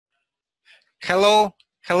hello,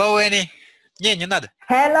 hello, Annie. Не надо.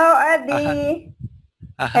 Hello, Adi.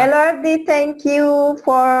 Ага. Hello, Adi. Thank you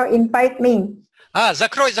for inviting me.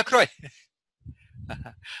 Закрой.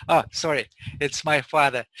 Sorry, it's my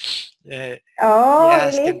father. Oh, He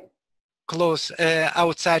asked him really? close.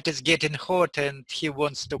 Outside is getting hot, and he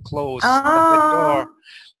wants to close the Oh, door.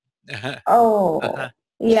 oh,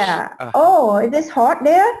 yeah. Uh, Oh, it is hot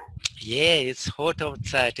there? yeah, it's hot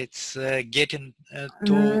outside. It's getting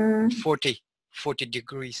to Mm. 40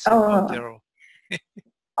 degrees above the road.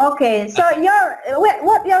 Okay, so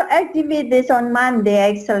what your activities on Monday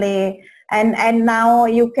actually, and now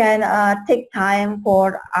you can take time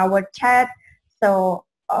for our chat. So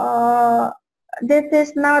this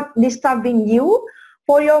is not disturbing you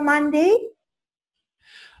for your Monday?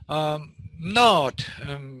 Not.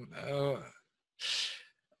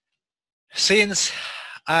 Since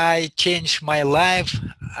I changed my life,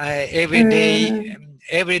 every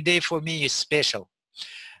day for me is special,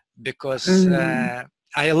 because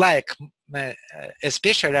I like,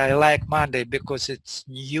 especially I like Monday because it's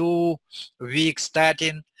new week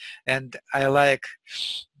starting, and I like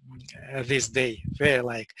this day, very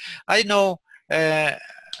like. I know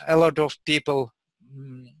a lot of people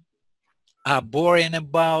are boring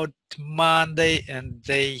about Monday, and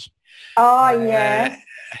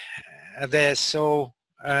they're so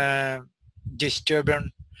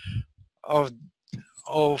disturbing of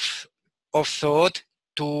thought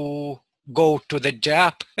to go to the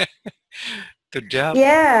job.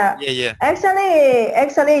 Yeah. Yeah.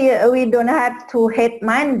 Actually, we don't have to hate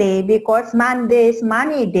Monday because Monday is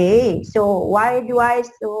money day. So why do I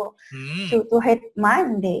to hate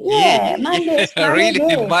Monday? Yeah, Monday is money really,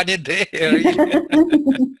 day. money day. Really.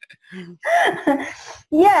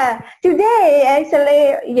 Yeah, today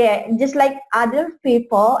actually, yeah, just like other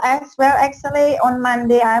people as well. Actually, on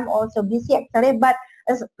Monday I'm also busy actually, but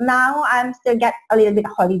now I'm still get a little bit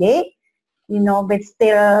holiday, you know, but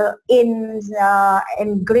still in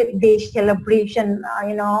great day celebration,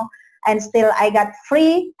 you know, and still I got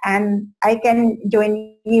free and I can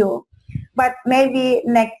join you. But maybe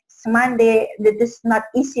next Monday, it is not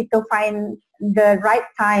easy to find the right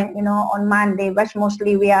time, you know, on Monday, but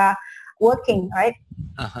mostly we are working, right?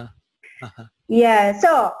 Yeah.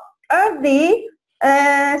 So early,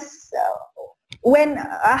 when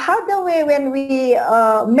when we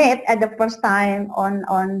met at the first time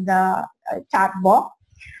on the chat box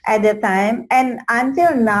at the time, and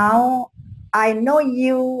until now, I know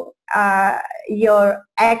you, your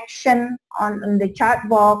action on the chat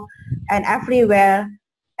box and everywhere.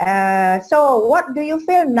 So what do you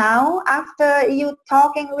feel now after you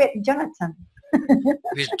talking with Jonathan?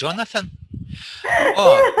 With Jonathan?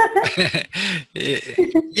 Oh,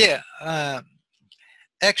 yeah.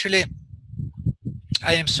 Actually,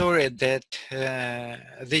 I am sorry that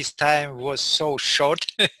this time was so short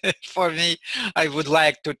for me. I would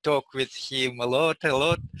like to talk with him a lot.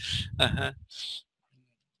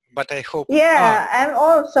 But I hope. Yeah, I'm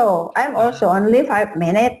also only 5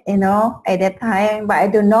 minutes, you know, at that time. But I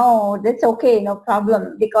don't know. That's okay, no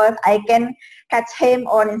problem, because I can catch him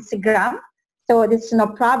on Instagram, so it's no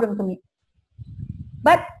problem to me.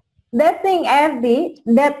 But the thing, Abby,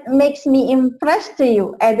 that makes me impressed to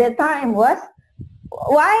you at the time was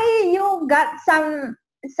why you got some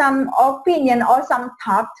opinion or some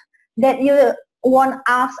thought that you want to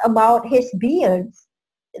ask about his beards,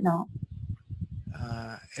 you know.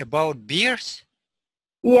 About beers?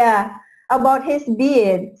 Yeah, about his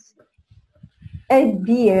beards.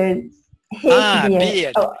 Beards. His beard.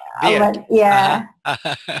 Beard. Beard. Yeah.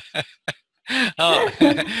 Oh,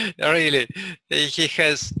 really? He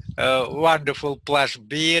has a wonderful plush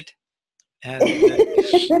beard. And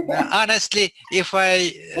honestly, if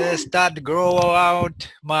I start grow out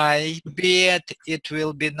my beard, it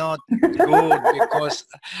will be not good, because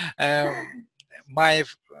my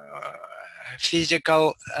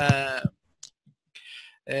physical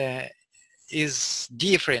is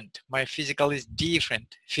different. My physical is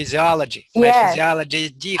different. Physiology. My physiology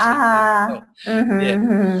is different.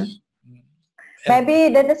 Maybe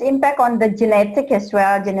that is impact on the genetic as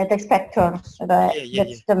well, genetic factors.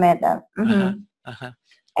 That's the matter.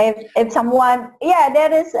 If someone,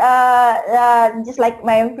 there is just like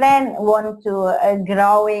my friend want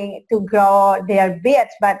to grow their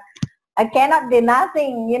beards, but I cannot do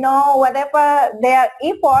nothing, you know, whatever their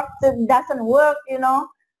efforts, it doesn't work, you know.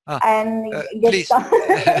 And please,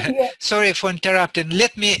 sorry for interrupting.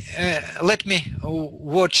 Let me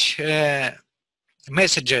watch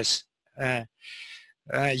messages.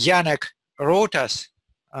 Janek wrote us.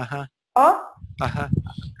 Oh,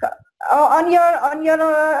 on your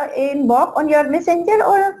inbox, on your messenger,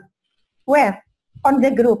 or where? On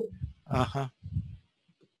the group.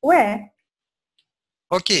 Where?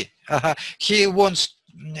 Okay. He wants.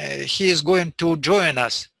 He is going to join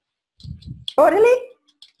us. Oh, really?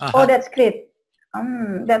 Oh, Uh-huh. that's great.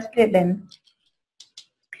 That's great then.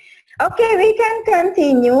 Okay, we can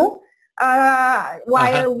continue.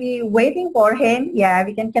 While we waiting for him, yeah,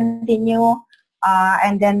 we can continue.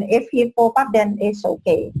 And then if he pop up, then it's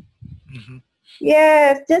okay. Mm-hmm.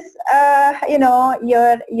 Yes, just you know,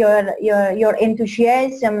 your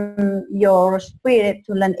enthusiasm, your spirit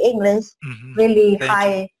to learn English, Mm-hmm. really Thank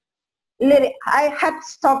high. Really, I had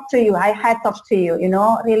talked to you. I had talked to you. You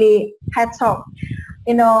know, really had talked.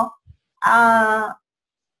 You know,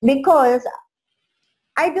 because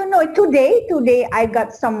I don't know. Today I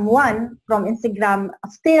got someone from Instagram,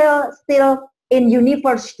 still in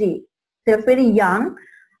university, still very young.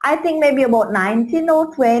 I think maybe about 19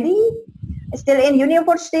 or 20, still in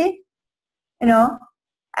university. You know,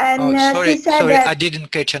 Oh, and she sorry, said sorry, I that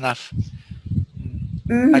didn't catch enough.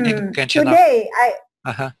 I didn't catch enough. today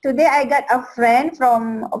Uh-huh. today I got a friend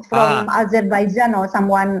from Ah, Azerbaijan or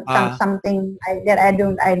someone ah. something that I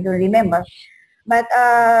don't remember. But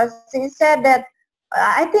she said that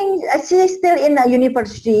I think she's still in a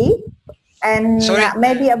university and Sorry,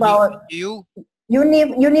 maybe about you,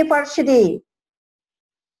 university.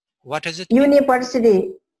 what does it mean?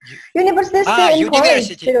 University. You, University still in college.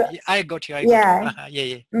 university. Still, I got you, I got you. yeah. Yeah,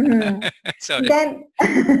 yeah. Mm-hmm. Sorry. Then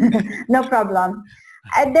no problem.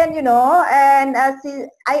 And then you know, and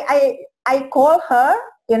I call her.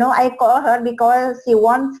 You know, I call her because she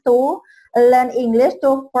wants to learn English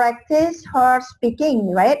to practice her speaking,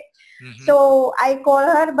 right? Mm-hmm. So I call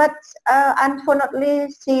her, but unfortunately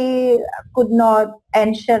she could not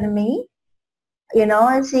answer me. You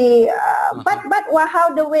know, she but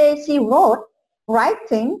how the way she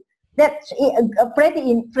writing, that's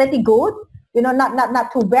pretty good. You know,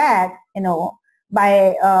 not too bad. You know,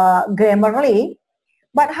 by grammarly,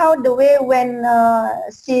 but how the way when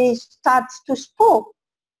she starts to speak,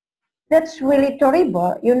 that's really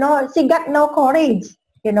terrible. You know, she got no courage.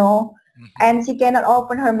 You know, and she cannot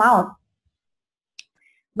open her mouth.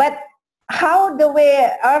 But how the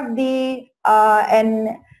way early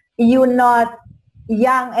and you not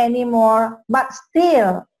young anymore, but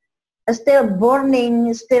still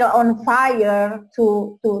burning, still on fire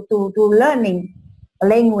to learning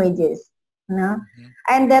languages, you know.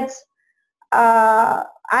 And that's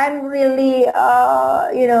I'm really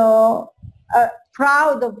you know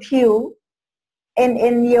proud of you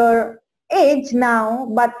in your age now,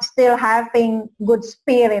 but still having good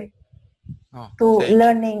spirit to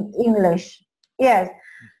learning English. Yes,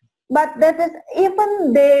 but that is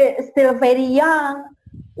even they still very young,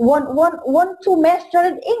 want to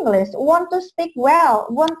master English, want to speak well,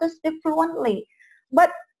 want to speak fluently,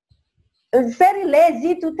 but very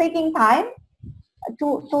lazy to taking time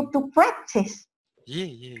to practice.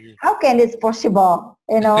 Yeah. How can this possible?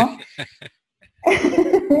 You know.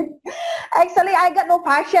 Actually, I got no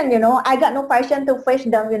passion, you know. I got no passion to face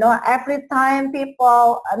them, you know. Every time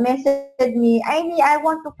people message me, Amy, I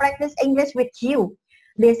want to practice English with you.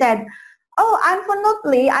 They said, oh,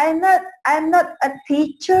 unfortunately, I'm not a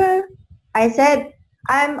teacher. I said,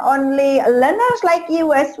 I'm only learners like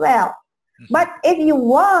you as well. But if you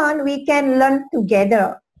want, we can learn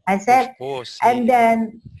together. I said, of course, and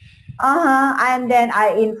then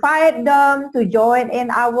I invite them to join in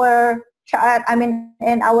our chat. I mean,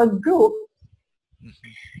 in our group.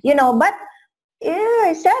 You know, but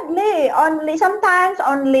sadly, only sometimes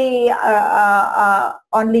only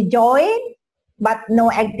join, but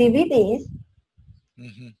no activities.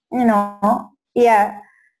 You know, yeah.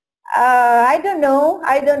 I don't know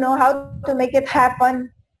how to make it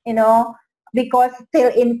happen. You know, because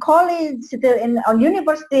still in college, still in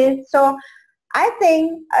university. So I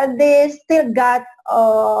think they still got,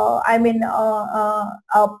 a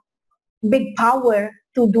big power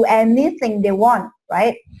to do anything they want,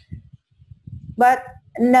 right? But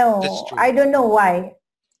no, I don't know why.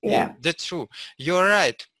 Yeah, that's true. You're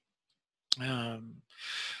right.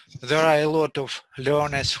 There are a lot of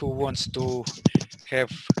learners who wants to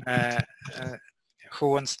have, who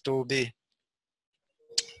wants to be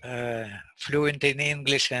fluent in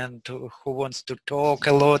English and who wants to talk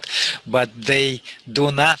a lot, but they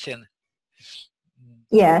do nothing.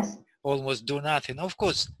 Yes. Almost do nothing. Of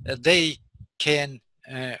course, they can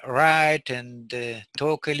write and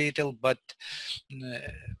talk a little, but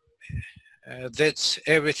that's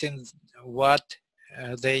everything what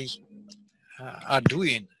they are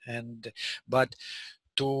doing. And but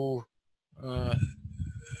to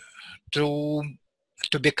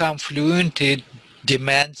to become fluent, it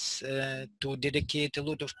demands to dedicate a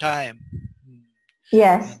lot of time.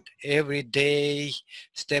 Yes. And every day,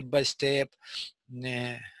 step by step,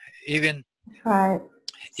 even Right.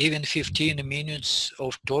 even 15 minutes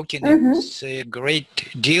of talking Mm-hmm. is a great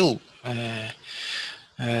deal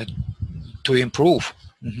to improve.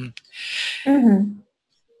 Mm-hmm.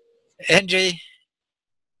 Andre,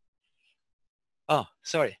 oh,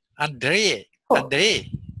 sorry, Andre, Oh,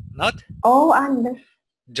 not and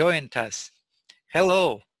joined us.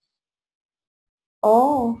 Hello.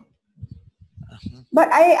 oh, but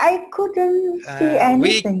I couldn't see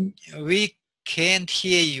anything. We can't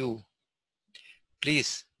hear you.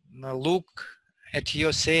 Please look at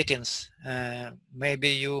your settings. Maybe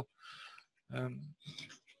you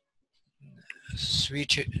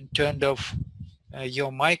turned off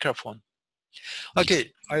your microphone.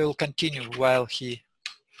 Okay, I will continue while he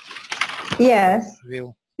Yes,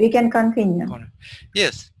 will. we can continue.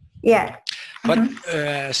 Yes. Yeah. But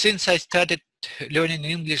since I started learning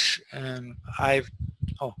English,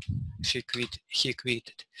 he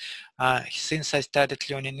quitted. Since I started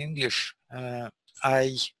learning English,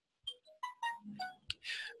 I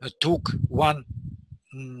took one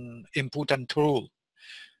important rule.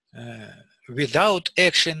 Without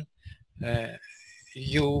action,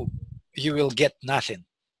 you will get nothing.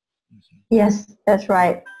 Yes, that's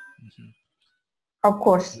right. Of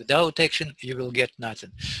course. Without action, you will get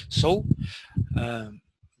nothing. So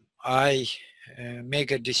I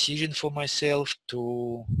make a decision for myself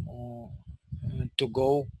to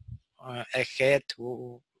go ahead,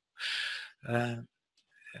 to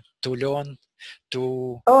learn,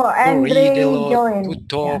 to read a lot, to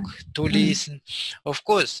talk, to listen. Of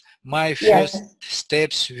course, my first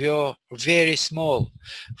steps were very small.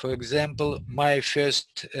 For example, my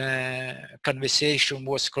first conversation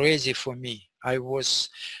was crazy for me. I was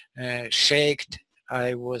shaken,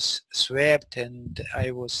 I was swept, and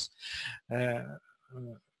I was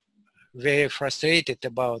very frustrated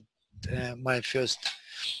about my first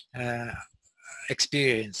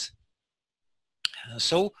experience.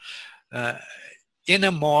 So in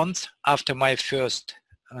a month after my first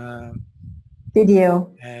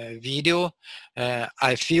video,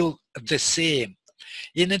 I feel the same.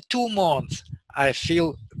 In 2 months, I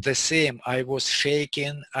feel the same. I was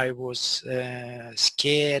shaking. I was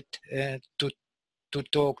scared to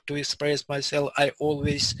talk, to express myself. I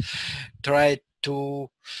always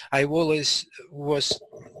was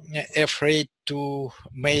afraid to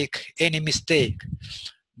make any mistake.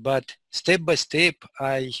 But step by step,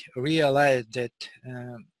 I realized that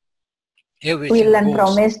everything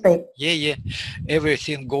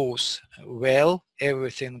everything goes well,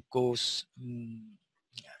 everything goes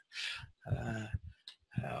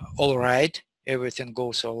all right, everything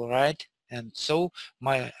goes all right. And so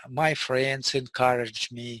my friends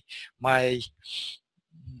encouraged me, my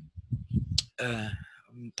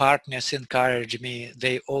partners encouraged me.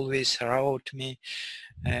 They always wrote me,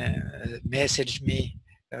 messaged me,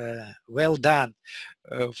 well done.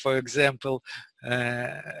 For example,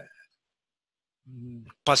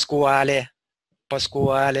 Pasquale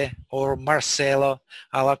or Marcelo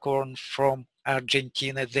Alacorn from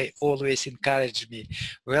Argentina, they always encourage me.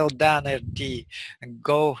 Well done, RT.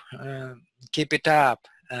 Go, keep it up.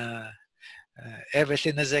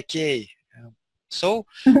 Everything is okay. So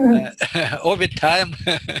over time,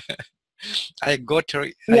 I got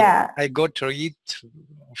rid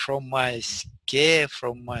from my scare,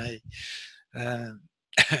 from my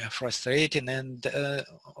frustrating, and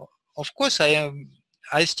of course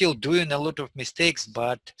I still doing a lot of mistakes,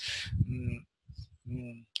 but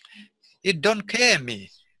it don't care me.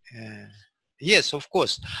 Yes, of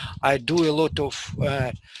course, I do a lot of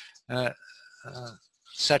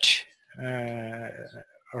such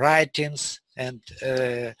writings, and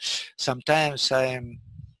sometimes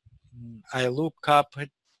I look up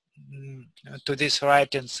to these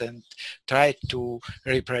writings and try to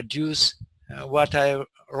reproduce what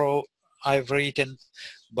I've written,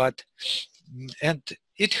 and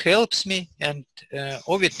it helps me, and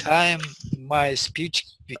over time my speech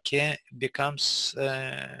becomes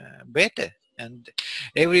better, and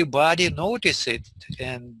everybody notices it,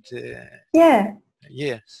 and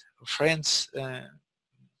yes, friends,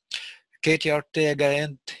 Katie Ortega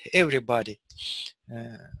and everybody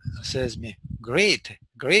says me, great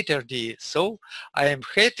RD. So I am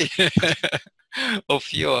happy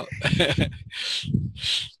of your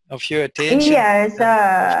attention. Yes,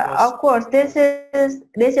 of course. This is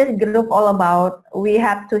group all about. We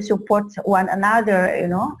have to support one another, you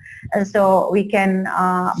know, and so we can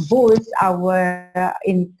boost our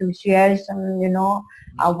enthusiasm, you know,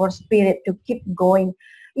 our spirit to keep going.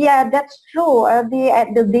 Yeah, that's true. At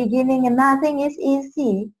the beginning, nothing is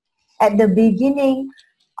easy. At the beginning,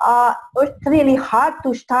 it's really hard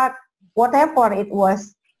to start whatever it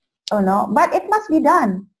was. you know, but it must be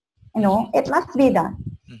done, you know, it must be done.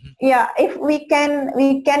 Yeah, if we can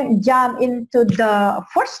jump into the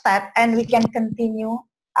first step and we can continue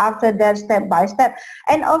after that step by step.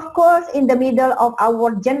 And of course, in the middle of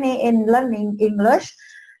our journey in learning English,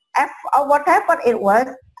 whatever it was,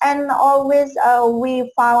 and always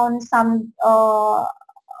we found some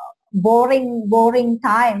boring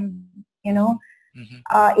time, you know,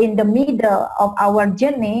 in the middle of our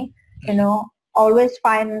journey, you know, always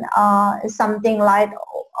find something like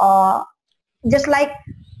just like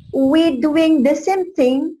we doing the same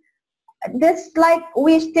thing, just like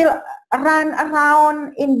we still run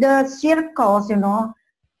around in the circles, you know,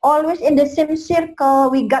 always in the same circle,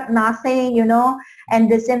 we got nothing, you know,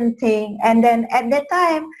 and the same thing. And then at that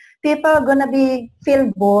time, people are gonna be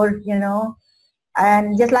feel bored, you know.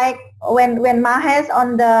 And just like when Mahesh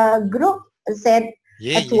on the group said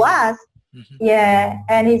to us, yeah,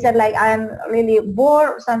 and he said like, I'm really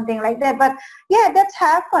bored, something like that. But yeah, that's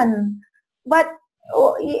happened. But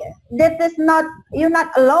that is not, you're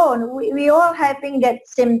not alone. We all having that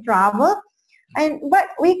same trouble. But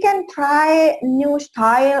we can try new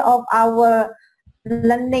style of our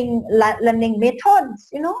learning methods,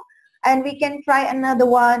 you know, and we can try another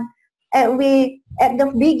one. We at the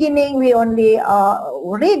beginning we only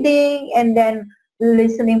reading and then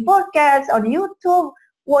listening podcasts on YouTube,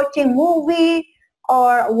 watching movie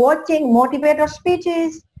or watching motivator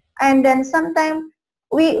speeches, and then sometimes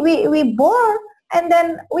we bored, and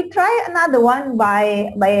then we try another one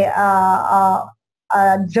by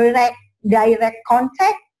direct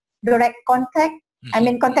contact. I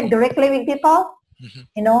mean contact directly with people,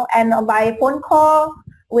 you know, and by phone call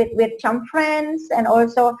with some friends. And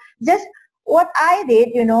also just what I did,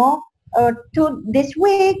 you know, to this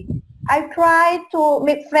week, I tried to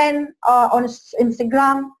make friends on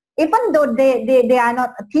Instagram, even though they are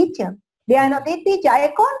not a teacher. They are not a teacher.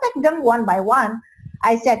 I contact them one by one.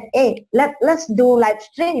 I said, hey, let's do live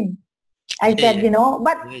stream. I said, you know,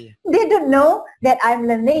 but they don't know that I'm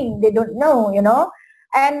learning. They don't know, you know.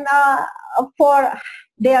 And for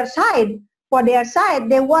their side,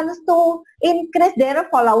 they want to increase their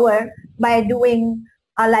follower by doing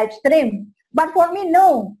a live stream. But for me,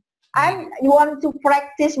 no. I want to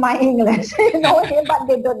practice my English, you know, but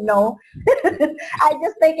they don't know. I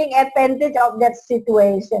just taking advantage of that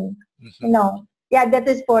situation, you know. Yeah, that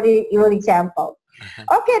is for your example.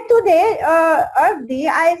 Okay, today, Erdi,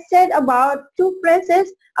 I said about two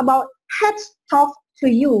phrases about hats off to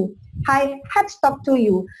you. Hi, hats off to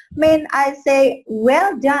you. Mean I say,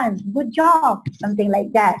 well done, good job, something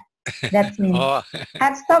like that. That's mean. Oh.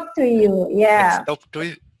 Hats off to you. Yeah. Hats off to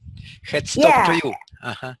you. Hats off to you.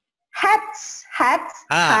 Hats. Hats.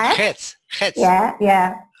 Yeah.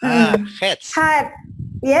 Hats. Hat.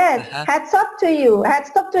 Yes. Hats off to you.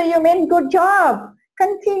 Hats off to you mean good job.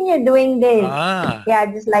 Continue doing this. Yeah,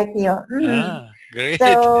 just like you. Great.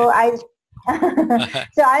 So I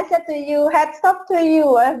said to you, hats off to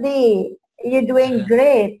you, Erdi. You're doing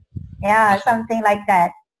great. Yeah, something like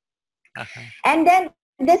that. And then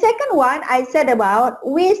the second one I said about,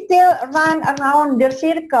 we still run around the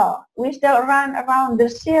circle.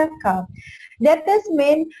 That does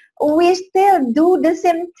mean we still do the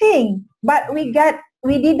same thing, but we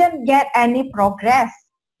didn't get any progress.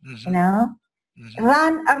 You know?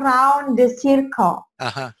 Run around the circle.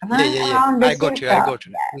 I got you.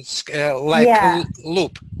 It's like a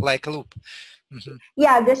loop.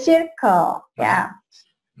 Yeah, the circle. Yeah.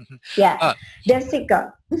 The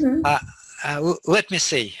circle. Let me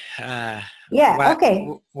say.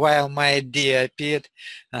 While my idea appeared,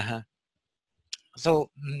 so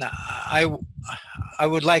I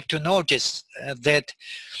would like to notice that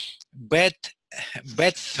bad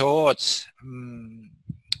thoughts.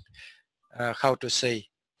 How to say,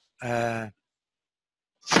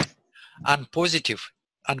 unpositive,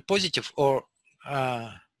 or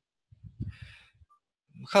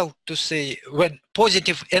how to say, when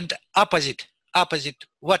positive and opposite,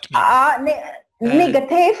 what means?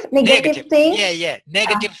 Negative things.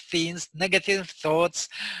 Negative things, negative thoughts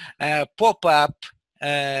pop up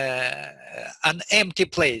an empty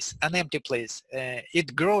place.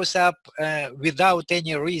 It grows up without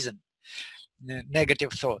any reason.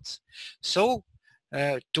 Negative thoughts. So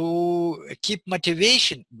to keep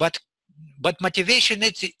motivation, but motivation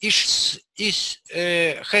has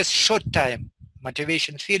short time.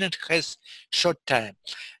 Motivation feeling has short time,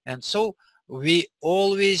 and so we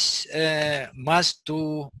always must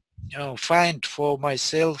to find for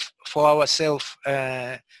ourselves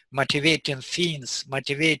motivating things,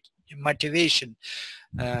 motivation,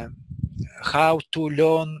 how to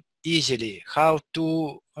learn easily, how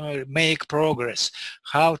to make progress,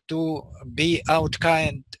 how to be out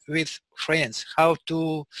kind with friends, how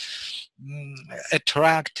to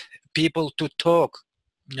attract people to talk,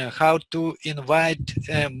 how to invite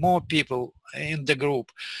more people in the group.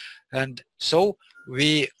 And so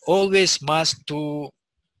we always must to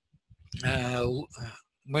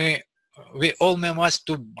we always must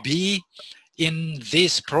to be in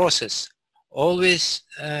this process. Always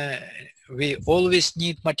we always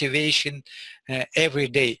need motivation every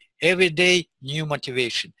day new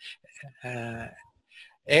motivation.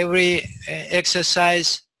 Every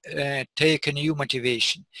exercise take a new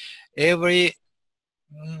motivation.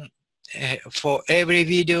 For every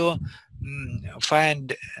video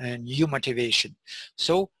find a new motivation.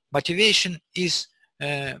 So motivation is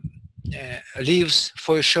lives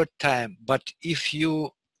for a short time, but if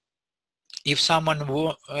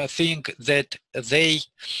someone think that they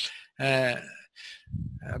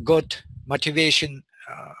got motivation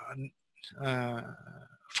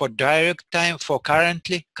for direct time, for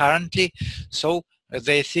currently, so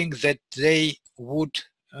they think that they would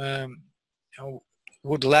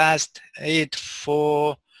last it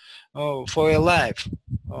for a life,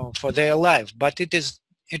 for their life, but it is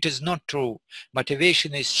not true.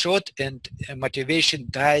 Motivation is short and motivation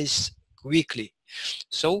dies quickly.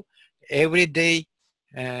 So every day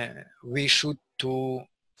we should to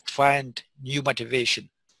find new motivation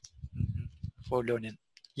for learning.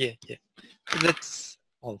 Yeah. That's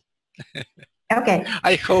all. Okay.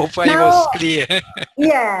 I hope I was clear.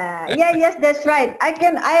 Yes, that's right. I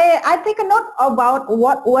take a note about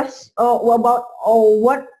what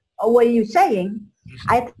were you saying.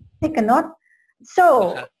 I take a note.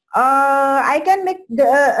 So I can make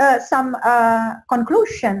some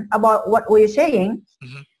conclusion about what we're saying.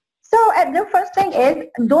 So the first thing is,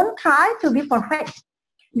 don't try to be perfect.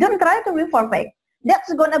 Don't try to be perfect.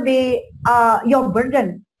 That's gonna be your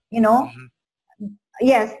burden, you know.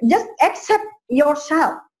 Yes, just accept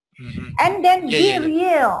yourself, and then be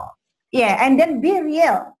real. And then be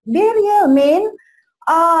real. Be real means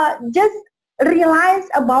just realize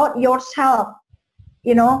about yourself,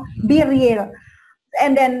 you know. Be real,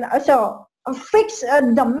 and then also fix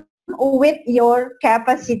them with your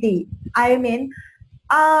capacity. I mean,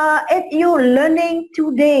 if you're learning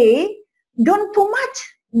today, don't too much.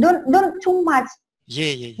 Don't too much.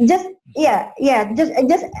 Just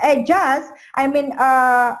just adjust. I mean,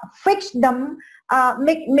 fix them.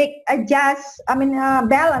 Make adjust. I mean,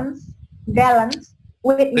 balance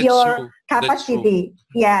with That's your true. capacity.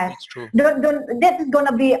 Yes. That's true. Don't. That's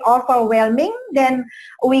gonna be overwhelming. Then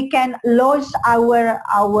we can lose our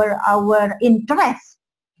interest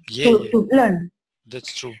to learn.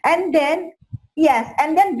 That's true. And then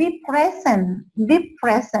and then be present. Be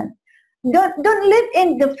present. Don't live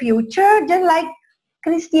in the future. Just like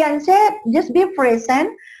Christian said, just be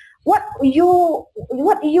present. What you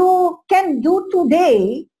can do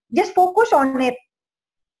today, just focus on it.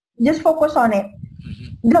 Just focus on it.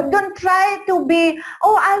 Don't try to be,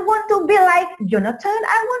 I want to be like Jonathan.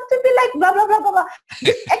 I want to be like blah blah blah blah blah.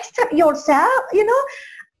 Just accept yourself. You know,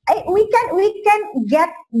 we can get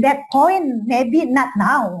that point. Maybe not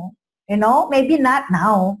now. You know, maybe not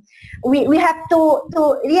now. We have to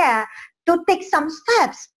take some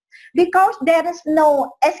steps. Because there is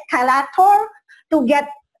no escalator to get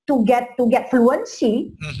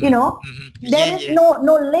fluency, you know. There is no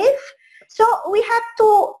lift, so we have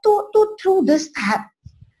to through the step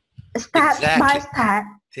by step.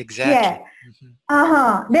 Exactly.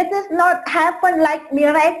 That does not happen like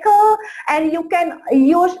miracle, and you can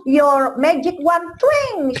use your magic wand,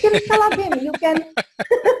 twing, simsalabim. You can.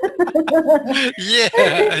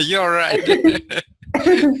 You're right.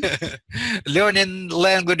 Learning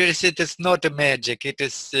languages, it is not a magic. It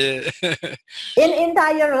is in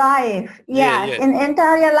entire life. In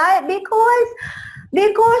entire life,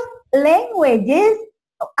 because languages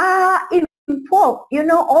are evolved. You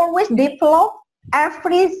know, always develop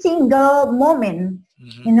every single moment.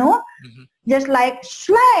 You know, just like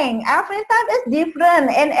slang, every time is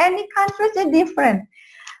different, and any country is different.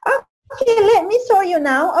 Okay, let me show you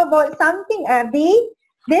now about something, Erdi.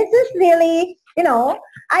 This is really, you know,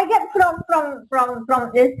 I get from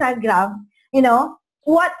Instagram, you know,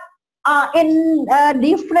 what in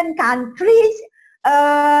different countries,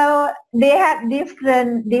 they have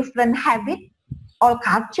different habits or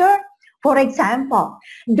culture. For example,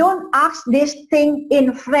 don't ask this thing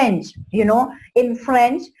in French, you know, in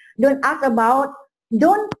French, don't talk about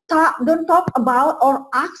or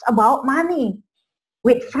ask about money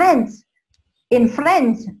with friends. In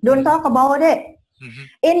French, don't talk about it.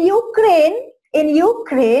 In Ukraine,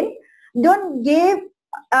 don't give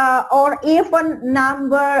or even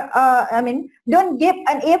number. I mean, don't give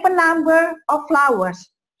an even number of flowers.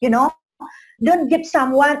 You know, don't give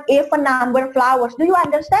someone even number of flowers. Do you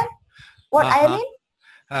understand what I mean?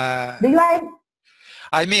 Do you?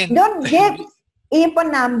 I mean, don't give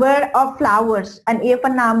even number of flowers, an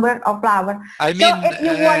even number of flowers. I mean, so if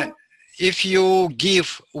you want, if you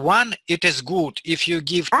give one, it is good. If you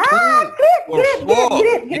give two or four,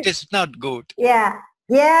 it is not good. Yeah,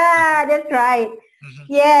 that's right. Mm-hmm.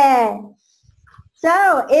 Yeah.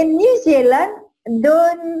 So in New Zealand,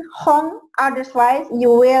 don't honk, otherwise you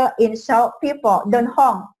will insult people. Don't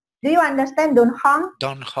honk. Do you understand? Don't honk.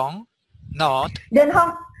 Don't honk. Not. Don't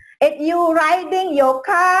honk. If you riding your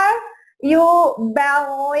car, you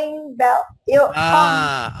bellowing, you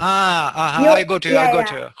honk. I got you. I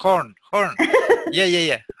got you. Horn.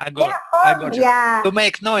 Yeah. I got you. Yeah. To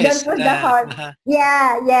make noise. Don't put the horn.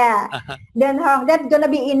 Yeah. Don't honk. That's gonna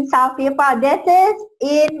be insult people. That is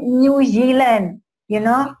in New Zealand. You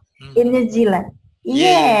know, in New Zealand.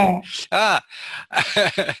 Yeah.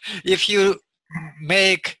 If you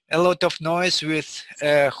make a lot of noise with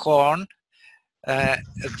horn,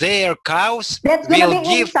 their cows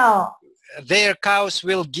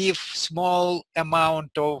will give small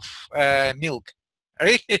amount of milk.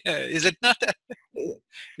 Is it not?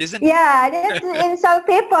 Isn't? Yeah, that's insult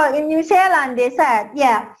people in New Zealand. They said,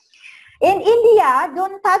 yeah. In India,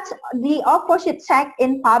 don't touch the opposite sex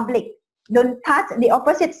in public. Don't touch the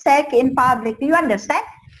opposite sex in public. Do you understand?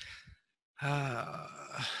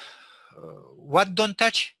 What don't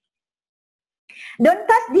touch? Don't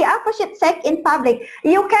touch the opposite sex in public.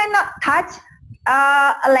 You cannot touch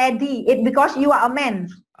a lady because you are a man.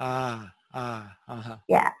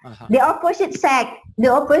 Yeah. The opposite sex, the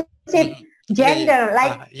opposite gender,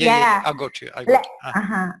 I got you.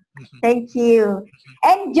 Thank you.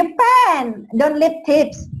 And Japan, don't leave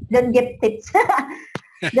tips. Don't give tips.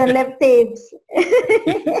 Don't leave tips.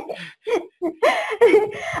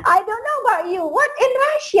 I don't know about you. What in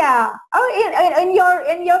Russia? Oh,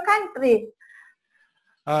 in your country?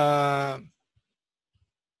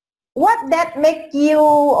 What that make you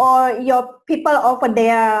or your people over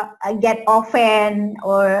there get offended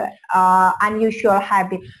or unusual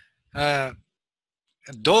habit?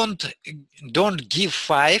 Don't give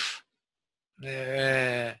 5.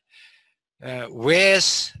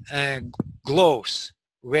 Wears gloves.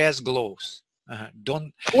 Wears gloves.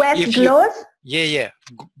 Don't. Wears gloves?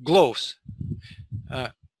 Gloves.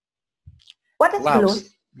 What is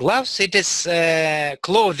gloves? Gloves, it is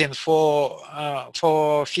clothing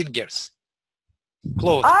for fingers.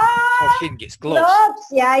 Clothes for fingers. Gloves.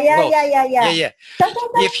 Yeah.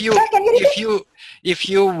 If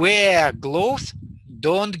you wear gloves,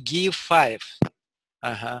 don't give 5.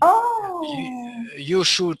 You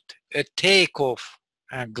should take off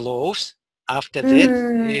gloves. After that,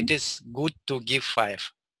 it is good to give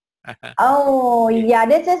 5.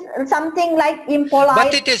 This is something like impolite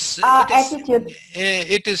but it is attitude.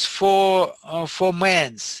 It is for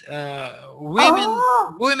men's.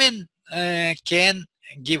 Women can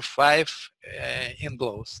give 5 in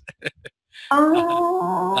gloves.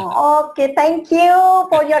 Okay. Thank you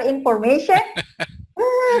for your information.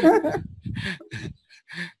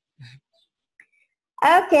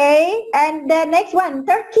 Okay, and the next one,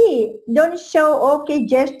 Turkey. Don't show okay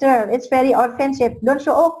gesture. It's very offensive. Don't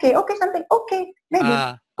show okay. Okay, something okay.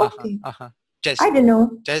 Maybe. Okay. Just, I don't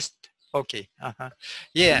know. Just okay.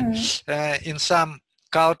 Yeah. In some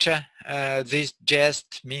culture, this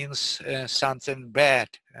jest means something bad.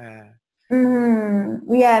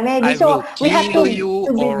 Yeah, maybe. I so will we have kill to you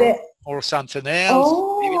or something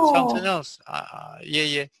else. Even something else.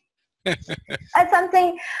 Yeah.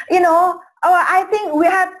 Something, I think we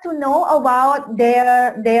have to know about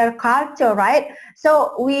their culture, right?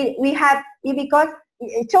 So we have, because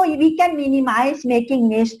so we can minimize making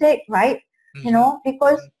mistake, right?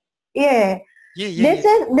 Because this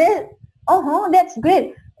that's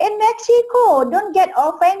great. In Mexico, don't get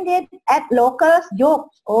offended at locals'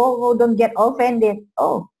 jokes. Don't get offended.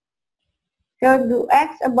 So you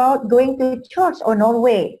ask about going to church or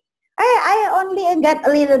Norway. I only get a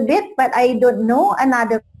little bit, but I don't know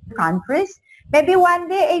another countries. Maybe one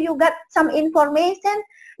day if you got some information,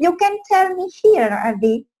 you can tell me here,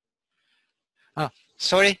 Adi.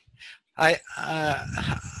 Sorry, if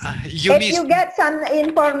you get some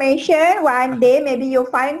information one day, maybe you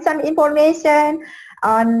find some information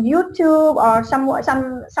on YouTube or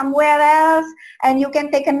somewhere else, and you can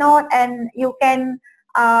take a note and you can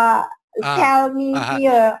tell me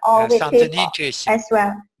here or with people as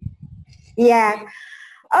well. Yeah.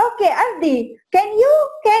 Okay, Aldi, can you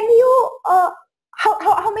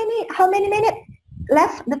how many minutes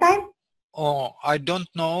left the time? Oh, I don't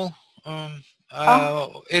know. We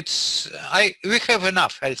have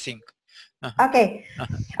enough, I think. Okay.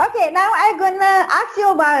 Okay, now I'm gonna ask you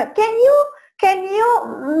about, can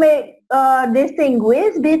you make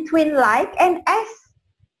distinguish between like and as?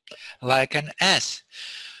 Like an S.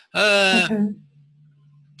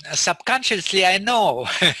 Subconsciously, I know.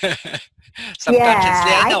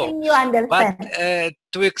 Subconsciously, Yeah, I I know. think you understand. But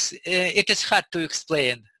it is hard to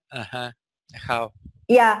explain how.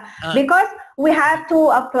 Yeah, because we have to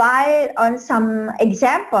apply on some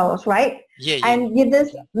examples, right? Yeah. And you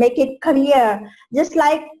just make it clear. Just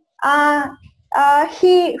like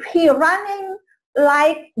he running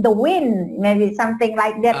like the wind, maybe something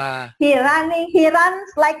like that. He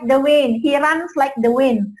runs like the wind. He runs like the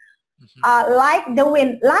wind. Like the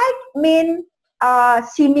wind. Like mean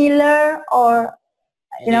similar, or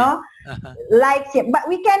you know, like. But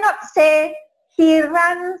we cannot say he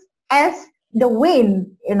runs as the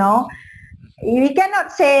wind. You know, we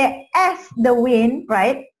cannot say as the wind,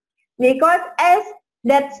 right? Because as,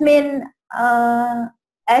 that mean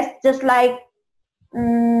as just like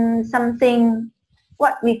something,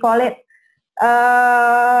 what we call it,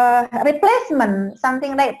 replacement,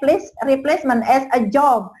 something like replacement as a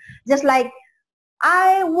job. Just like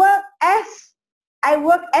I work as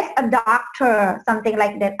a doctor, something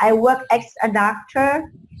like that. I work as a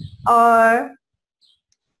doctor, or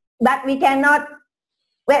but we cannot.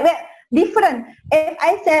 Wait, different. If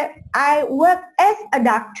I say I work as a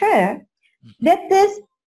doctor, that is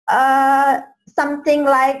something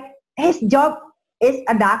like his job is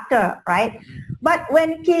a doctor, right? But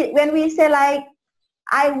when we say like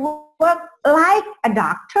I work like a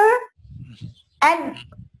doctor, and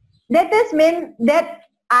that is mean that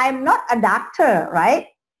I'm not a doctor, right?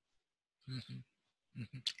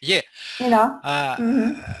 Yeah. You know.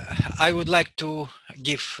 I would like to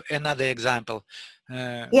give another example.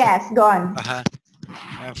 Yes, go on.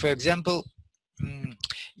 For example,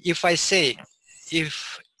 if I say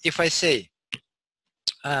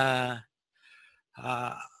I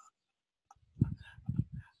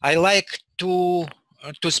like to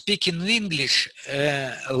speak in English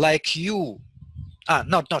like you,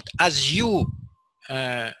 not as you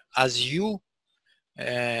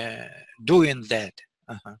doing that,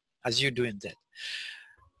 as you doing that.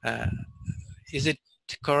 Is it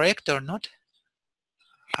correct or not?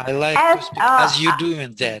 I like to speak as you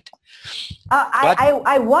doing that.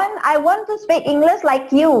 I want to speak English like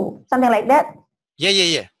you, something like that.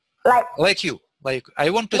 Yeah. Like you. Like I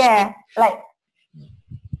want to speak.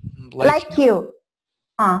 Like you.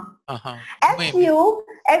 As Maybe.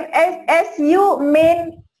 as you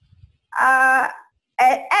mean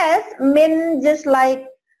as mean just like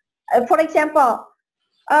for example,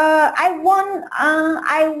 I want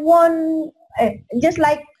just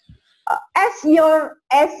like as your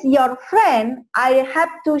friend, I have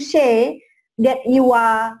to say that you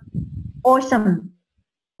are awesome,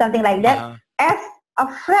 something like that. As a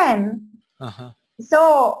friend,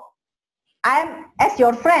 so I'm as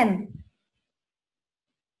your friend.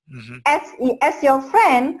 As your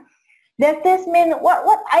friend, that this mean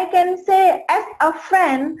what I can say as a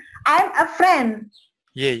friend. I'm a friend,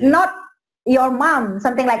 not your mom,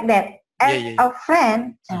 something like that. As a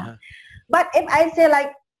friend. But if I say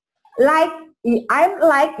like I'm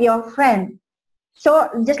like your friend, so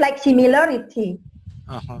just like similarity.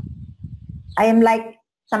 I am like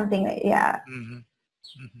something, yeah.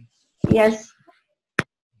 Yes.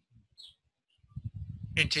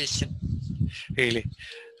 Interesting, really.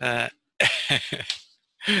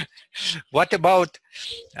 What about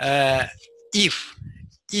if?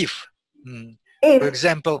 For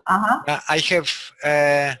example, I have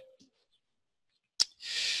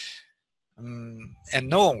a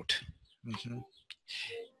note.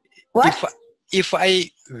 What? If I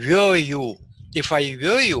were you,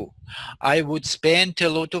 I would spend a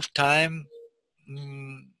lot of time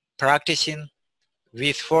practicing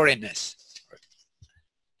with foreigners.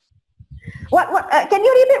 What? Can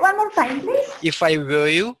you repeat one more time, please? If I were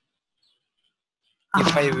you,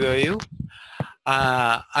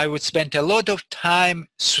 I would spend a lot of time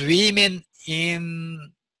swimming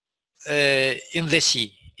in the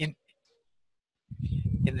sea. In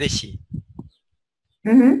the sea.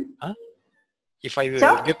 If I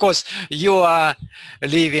were, because you are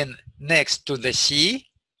living next to the sea,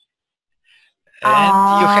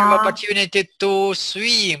 and you have opportunity to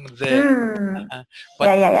swim there.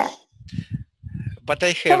 Yeah. But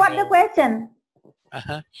I have. So what the question?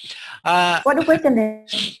 What the question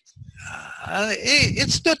is?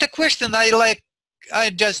 It's not a question. I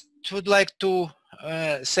just would like to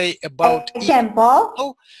say about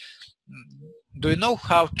example. Do you know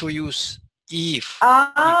how to use if.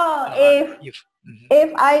 Oh, If. Mhm.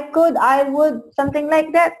 if I could, I would, something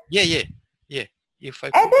like that. Yeah. If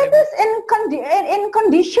I And could, I that is in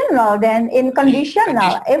conditional then, in conditional.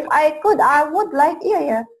 condition. If I could, I would, like,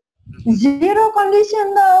 yeah. Mhm. Zero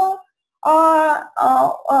conditional, or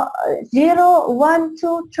 0, 1,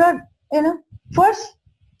 2, third, first,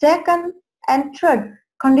 second, and third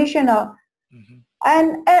conditional. Mhm.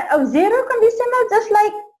 And zero conditional, just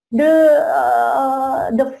like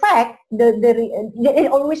the fact, it's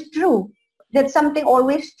always true. That something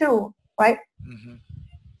always true, right? Mhm.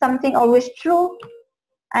 Something always true.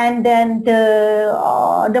 And then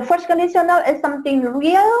the first conditional is something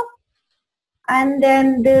real, and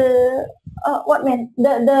then the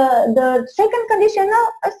second conditional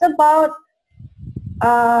is about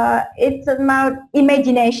it's about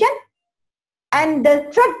imagination, and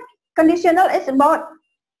the third conditional is about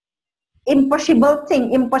impossible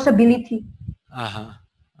thing, impossibility. Uh-huh.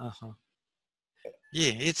 Uh-huh.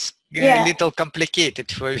 Yeah, it's a Yeah. little complicated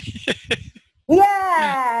for me.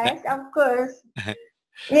 Yes, of course.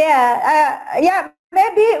 Yeah,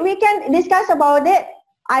 maybe we can discuss about it.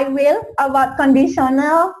 I will, about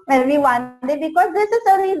conditional, maybe one day, because this is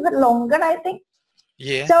a little bit longer, I think.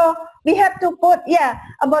 Yeah. So we have to put,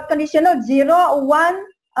 about conditional 0, 1,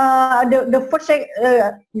 the first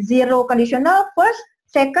zero conditional, first,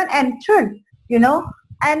 second, and third,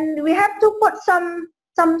 and we have to put some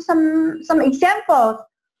examples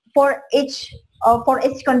for each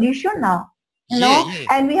conditional. Yeah.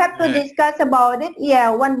 And we have to discuss about it,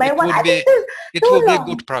 one by It one. would I be think this it too will be long.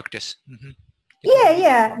 good practice. Mhm.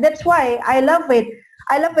 Yeah. That's why I love it.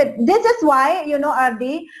 This is why,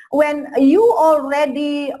 Ardi, when you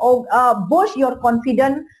already boost your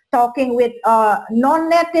confidence talking with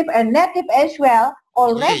non-native and native as well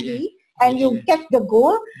already, and Yeah. you get the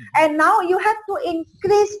goal, and now you have to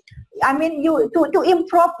increase. I mean, you to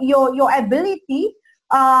improve your ability.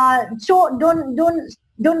 So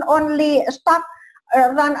don't only stop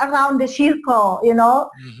run around the circle,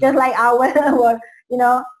 just like our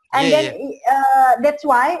and Yeah. then that's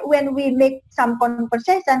why when we make some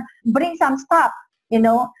conversation, bring some stuff,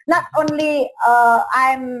 not only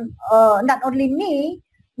not only me,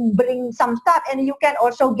 bring some stuff, and you can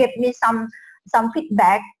also give me some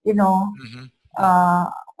feedback, Mhm.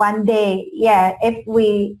 one day, if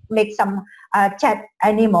we make some chat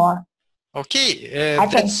anymore. Okay, I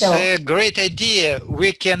think that's so. a great idea.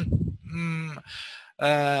 We can So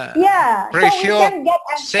we preview can get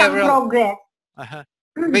some several. progress. Uh-huh.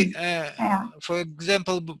 Yeah. For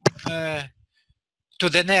example, to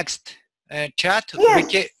the next chat,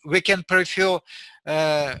 Yes. we can preview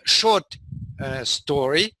short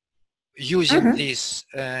story using this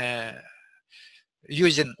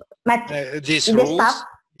using these This rules. stuff.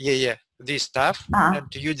 Yeah, this stuff, and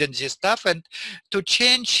using this stuff, and to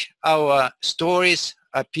change our stories,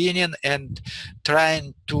 opinion, and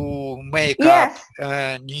trying to make up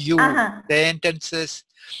new sentences.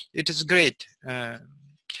 It is great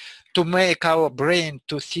to make our brain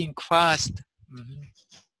to think fast.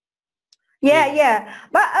 Yeah.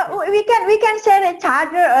 But we can share each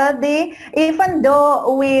other even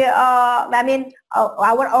though we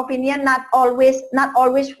our opinion not always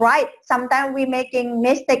right. Sometimes we making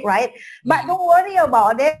mistake, right? But don't worry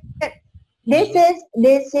about it.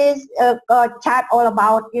 This is a chat all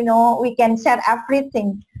about, we can share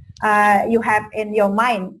everything you have in your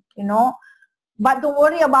mind, but don't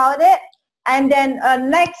worry about it. And then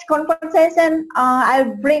next conversation,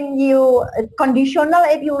 I'll bring you conditional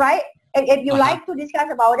if you like to discuss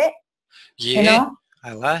about it. Yeah,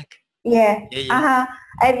 I like. Yeah.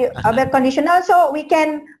 About conditional, so we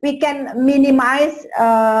can minimize.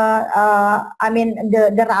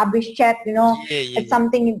 The rubbish chat. It's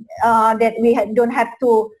something that we don't have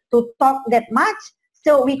to talk that much.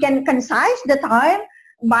 So we can concise the time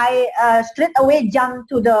by straight away jump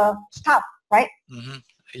to the stuff, right?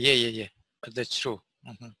 Yeah. That's true.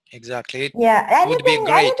 Exactly. It would Anything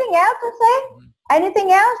be great. Anything else to say?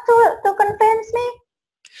 Anything else to convince me?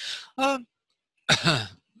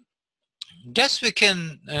 Guess we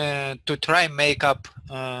can to try make up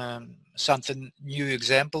something new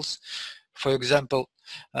examples. For example,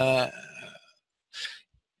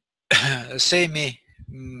 say me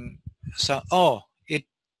it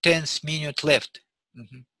 10 minutes left.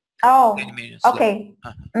 10 minutes okay.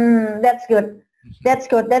 left. That's good. That's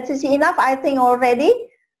good. That is enough, I think, already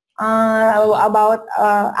about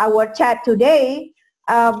our chat today.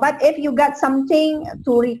 But if you got something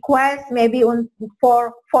to request, maybe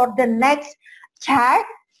for the next chat,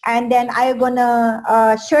 and then I'm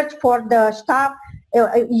gonna search for the stuff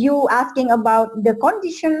you asking about the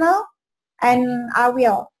conditional, and I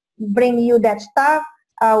will bring you that stuff.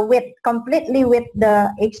 with completely with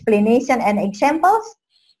the explanation and examples,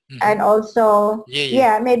 and also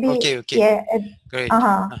maybe okay. Great.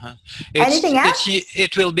 Anything else?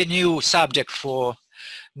 It will be new subject for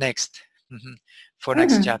next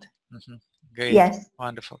chat. Great. Yes.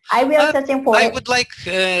 Wonderful. I will searching for I it. would like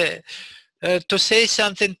to say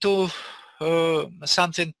something to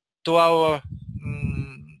our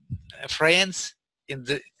friends in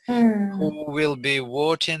the who will be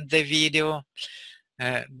watching the video.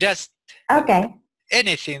 Just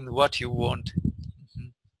anything what you want.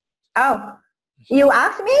 Oh, you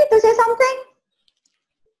asked me to say something?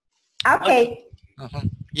 Okay.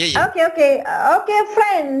 Okay,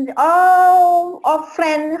 friend. All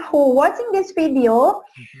friends who watching this video,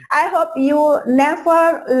 I hope you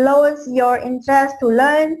never lose your interest to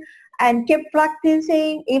learn and keep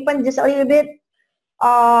practicing, even just a little bit.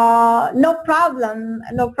 No problem.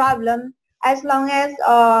 As long as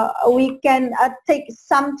we can take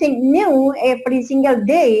something new every single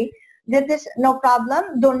day, that is no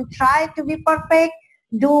problem. Don't try to be perfect.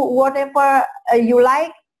 Do whatever you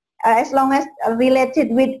like, as long as related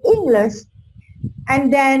with English.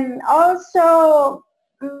 And then also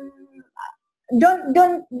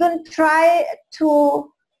don't try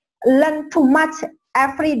to learn too much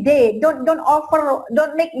every day. Don't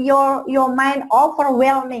make your mind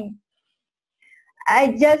overwhelming.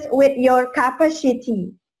 Just with your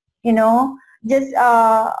capacity, just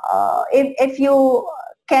if you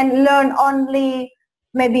can learn only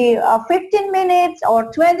maybe 15 minutes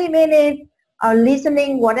or 20 minutes,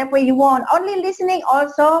 listening, whatever you want. Only listening,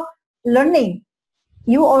 also learning.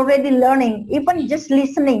 You already learning, even just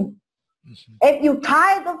listening. If you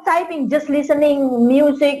tired of typing, just listening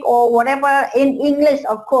music or whatever in English,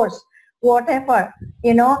 of course, whatever,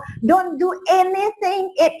 don't do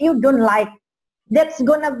anything if you don't like. That's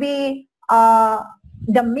gonna be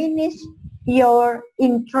diminish your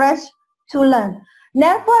interest to learn.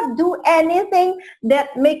 Never do anything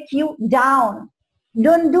that make you down.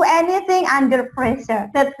 Don't do anything under pressure.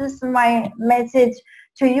 That is my message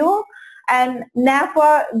to you. And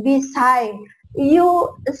never be shy.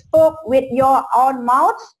 You spoke with your own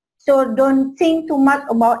mouth, so don't think too much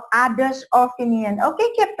about others' opinion. Okay,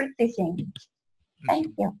 keep practicing.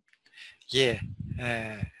 Thank you. Yeah,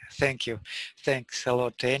 thank you. Thanks a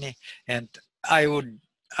lot, Anney. And I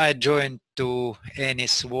joined to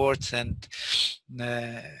Anney's words and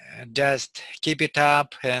just keep it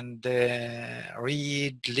up and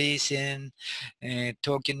read, listen,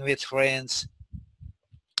 talking with friends.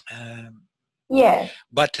 Yes.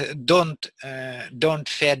 But don't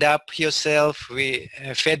fed up yourself. We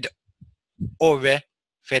fed over.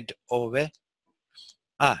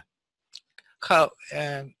 How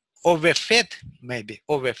overfed, maybe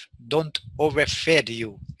don't overfed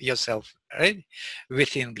yourself, right?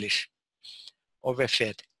 With English,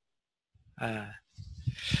 overfed. I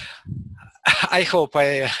hope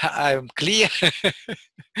I'm clear.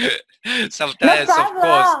 Sometimes, No of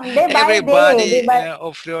course, everybody,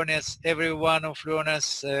 every one of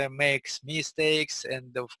learners makes mistakes,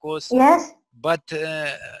 and of course, yes. But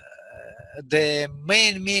the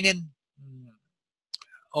main meaning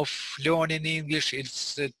of learning English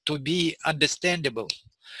is to be understandable.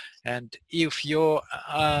 And if your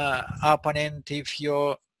opponent, if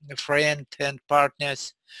your friend and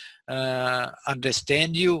partners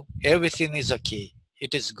understand you, everything is okay.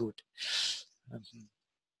 It is good.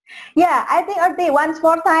 Yeah, I think one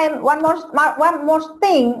more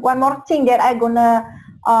thing that I'm gonna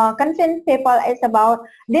convince people is about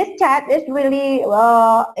this chat is really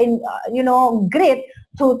great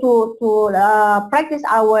to practice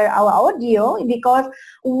our audio, because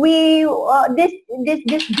we this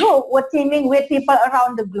group was teaming with people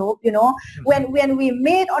around the globe. When we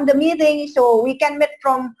meet on the meeting, so we can meet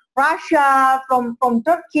from Russia, from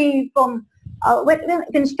Turkey, from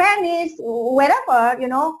in Spanish, wherever,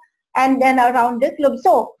 and then around the globe.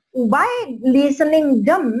 So by listening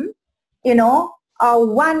them,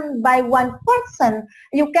 one by one person,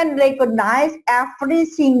 you can recognize every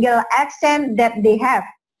single accent that they have.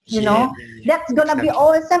 That's gonna be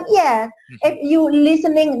awesome. Yeah, if you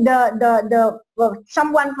listening the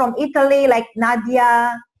someone from Italy like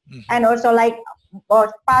Nadia, and also like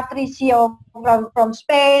Patricio from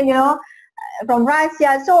Spain, from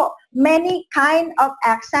Russia, so many kind of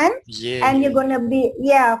accents, and you're gonna be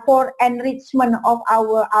for enrichment of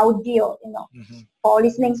our audio, for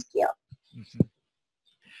listening skill.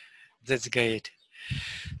 That's great.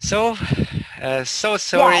 So so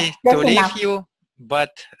sorry to leave you,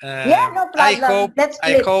 but no problem.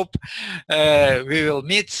 I hope we will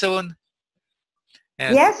meet soon.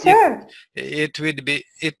 And yes, sir. It would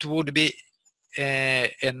be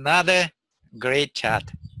another Great chat.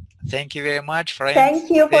 Thank you very much, friends. Thank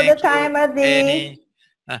you for the Thank time, you, Adi. Annie.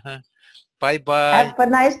 Bye-bye. Have a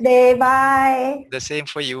nice day. Bye. The same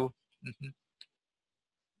for you.